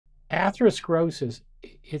Atherosclerosis,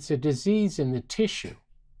 it's a disease in the tissue.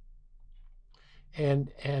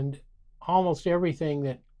 And almost everything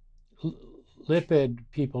that lipid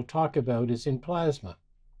people talk about is in plasma.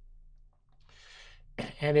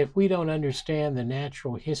 And if we don't understand the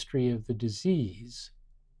natural history of the disease,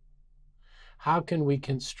 how can we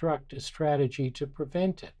construct a strategy to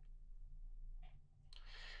prevent it?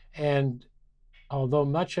 And although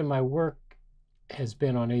much of my work has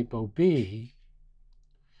been on ApoB,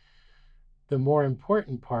 the more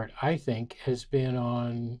important part, I think, has been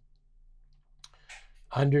on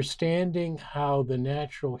understanding how the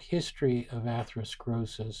natural history of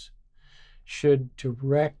atherosclerosis should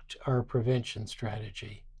direct our prevention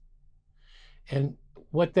strategy. And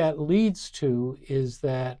what that leads to is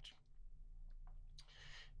that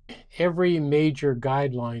every major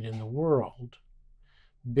guideline in the world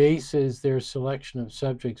bases their selection of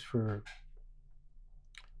subjects for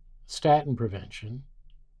statin prevention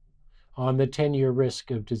on the 10-year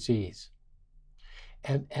risk of disease.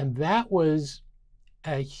 And that was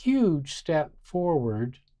a huge step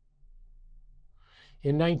forward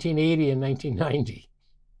in 1980 and 1990.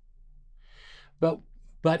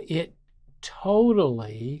 But it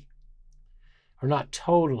totally, or not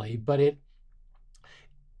totally, but it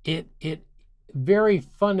very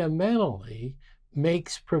fundamentally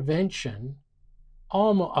makes prevention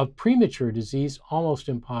of premature disease almost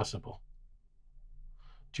impossible.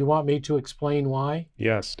 Do you want me to explain why?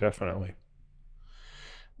 Yes, definitely.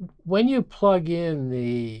 When you plug in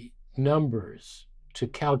the numbers to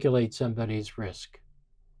calculate somebody's risk,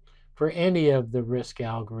 for any of the risk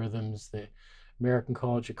algorithms, the American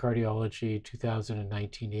College of Cardiology,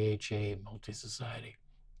 2019 AHA, Multi-Society,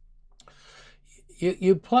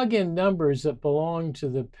 you plug in numbers that belong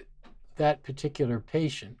to that particular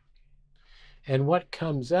patient, and what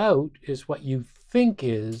comes out is what you think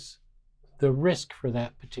is the risk for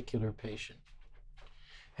that particular patient.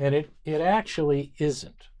 And it actually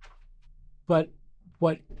isn't. But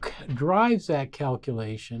what drives that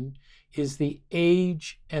calculation is the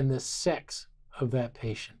age and the sex of that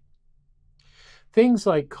patient. Things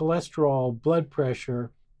like cholesterol, blood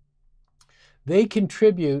pressure, they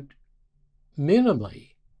contribute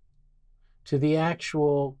minimally to the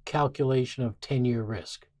actual calculation of 10-year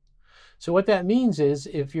risk. So what that means is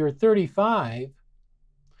if you're 35,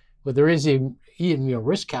 well, there is even a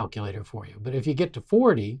risk calculator for you, but if you get to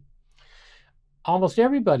 40, almost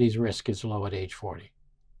everybody's risk is low at age 40.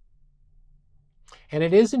 And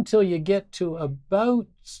it is until you get to about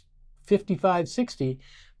 55, 60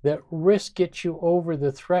 that risk gets you over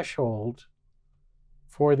the threshold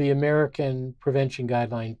for the American Prevention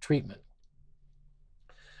Guideline treatment.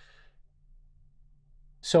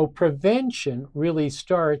 So prevention really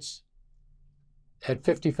starts at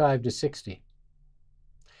 55 to 60.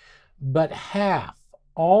 But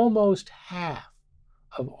almost half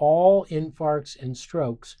of all infarcts and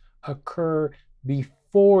strokes occur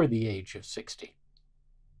before the age of 60.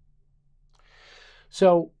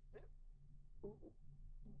 So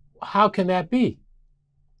how can that be?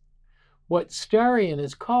 What Starry and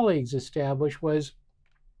his colleagues established was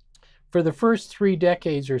for the first 3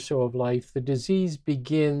 decades or so of life, the disease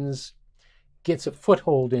gets a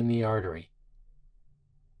foothold in the artery.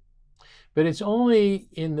 But it's only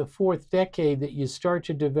in the 4th decade that you start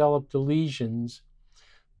to develop the lesions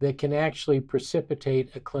that can actually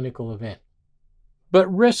precipitate a clinical event. But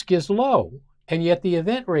risk is low, and yet the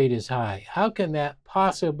event rate is high. How can that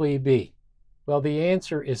possibly be? Well, the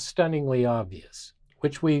answer is stunningly obvious,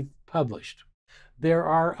 which we've published. There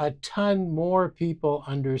are a ton more people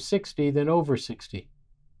under 60 than over 60.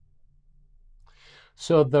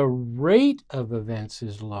 So the rate of events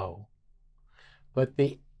is low, but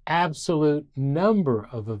the absolute number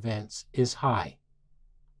of events is high.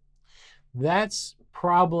 That's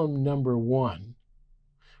problem number 1.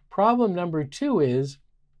 Problem number 2 is,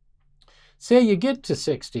 say you get to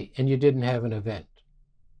 60 and you didn't have an event.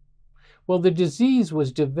 Well, the disease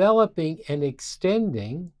was developing and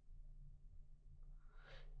extending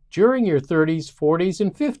during your 30s, 40s,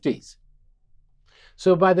 and 50s.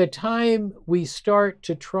 So by the time we start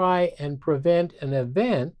to try and prevent an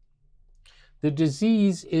event, the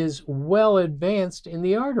disease is well advanced in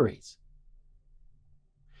the arteries.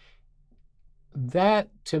 That,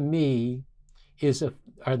 to me,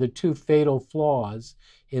 are the 2 fatal flaws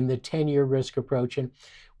in the 10-year risk approach. And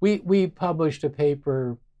we published a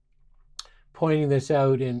paper pointing this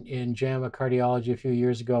out in JAMA Cardiology a few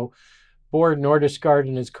years ago. Board Nordesgaard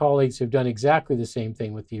and his colleagues have done exactly the same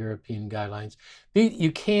thing with the European guidelines.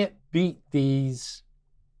 You can't beat these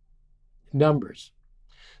numbers.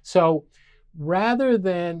 So rather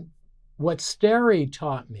than what Starry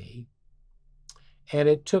taught me and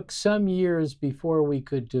it took some years before we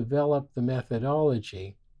could develop the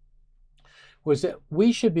methodology, was that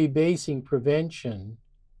we should be basing prevention.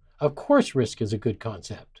 Of course, risk is a good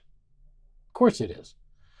concept. Of course it is.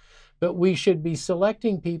 But we should be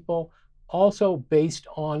selecting people also based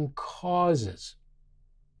on causes.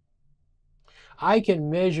 I can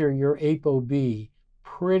measure your ApoB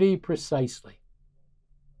pretty precisely.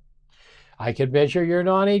 I can measure your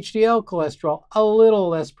non-HDL cholesterol a little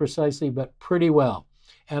less precisely, but pretty well.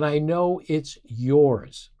 And I know it's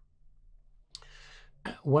yours.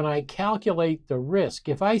 When I calculate the risk,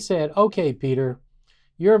 if I said, okay, Peter,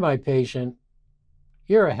 you're my patient,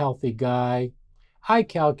 you're a healthy guy, I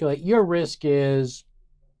calculate your risk is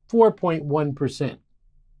 4.1%.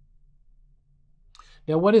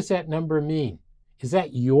 Now, what does that number mean? Is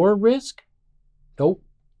that your risk? Nope.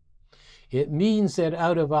 It means that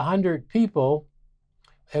out of 100 people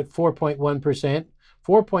at 4.1%,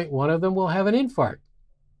 4.1 of them will have an infarct.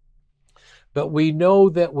 But we know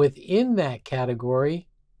that within that category,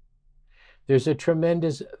 there's a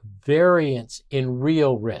tremendous variance in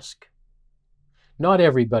real risk. Not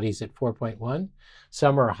everybody's at 4.1.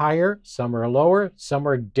 Some are higher, some are lower, some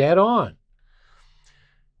are dead on.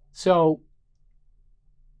 So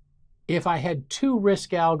if I had two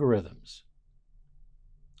risk algorithms,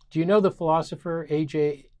 do you know the philosopher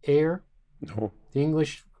A.J. Ayer? No.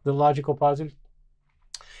 The logical positive?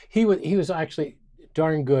 He was actually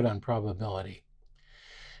darn good on probability.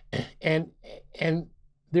 And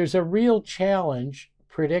there's a real challenge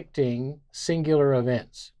predicting singular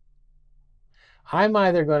events. I'm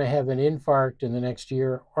either going to have an infarct in the next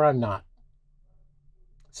year or I'm not.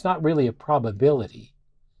 It's not really a probability.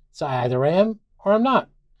 It's either I am or I'm not.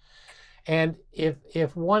 And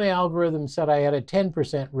if one algorithm said I had a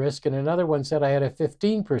 10% risk and another one said I had a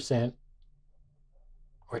 15%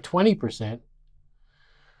 or 20%,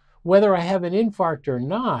 whether I have an infarct or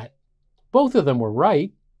not, both of them were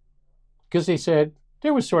right, because they said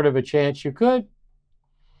there was sort of a chance you could,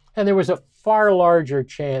 and there was a far larger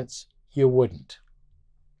chance you wouldn't.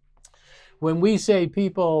 When we say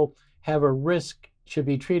people have a risk, should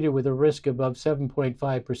be treated with a risk above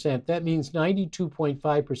 7.5%, that means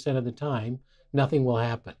 92.5% of the time, nothing will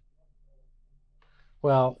happen.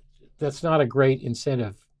 Well, that's not a great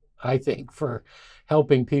incentive, I think, for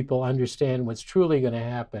helping people understand what's truly going to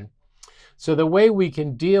happen. So the way we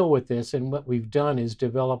can deal with this, and what we've done, is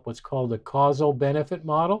develop what's called a causal benefit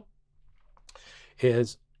model.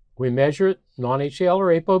 Is we measure non-HDL or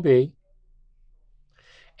ApoB,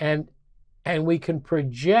 and we can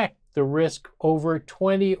project the risk over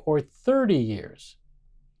 20 or 30 years.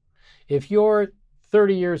 If you're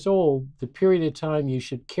 30 years old, the period of time you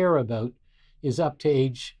should care about is up to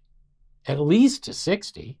age at least to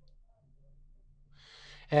 60.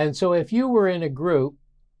 And so if you were in a group,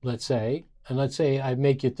 let's say I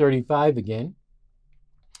make you 35 again,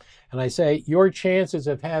 and I say your chances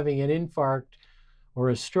of having an infarct or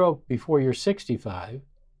a stroke before you're 65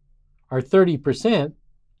 are 30%,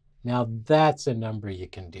 now that's a number you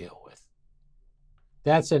can deal with.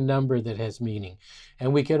 That's a number that has meaning.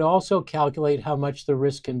 And we could also calculate how much the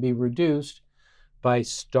risk can be reduced by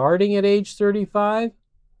starting at age 35,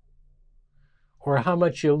 or how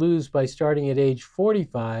much you lose by starting at age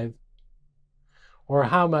 45, or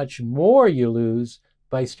how much more you lose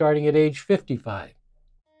by starting at age 55.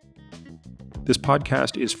 This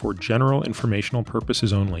podcast is for general informational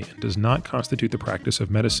purposes only and does not constitute the practice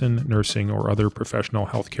of medicine, nursing, or other professional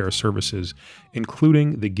healthcare services,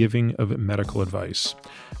 including the giving of medical advice.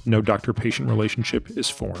 No doctor-patient relationship is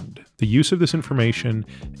formed. The use of this information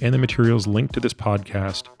and the materials linked to this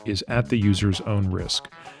podcast is at the user's own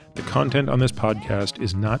risk. The content on this podcast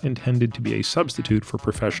is not intended to be a substitute for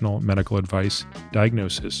professional medical advice,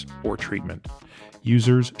 diagnosis, or treatment.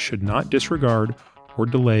 Users should not disregard or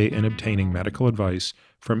delay in obtaining medical advice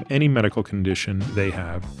from any medical condition they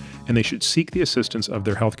have, and they should seek the assistance of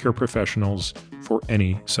their healthcare professionals for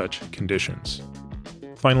any such conditions.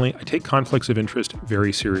 Finally, I take conflicts of interest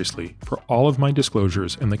very seriously. For all of my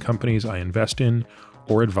disclosures and the companies I invest in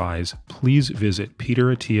or advise, please visit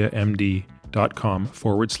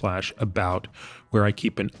peterattiamd.com/about, where I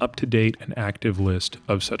keep an up-to-date and active list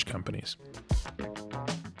of such companies.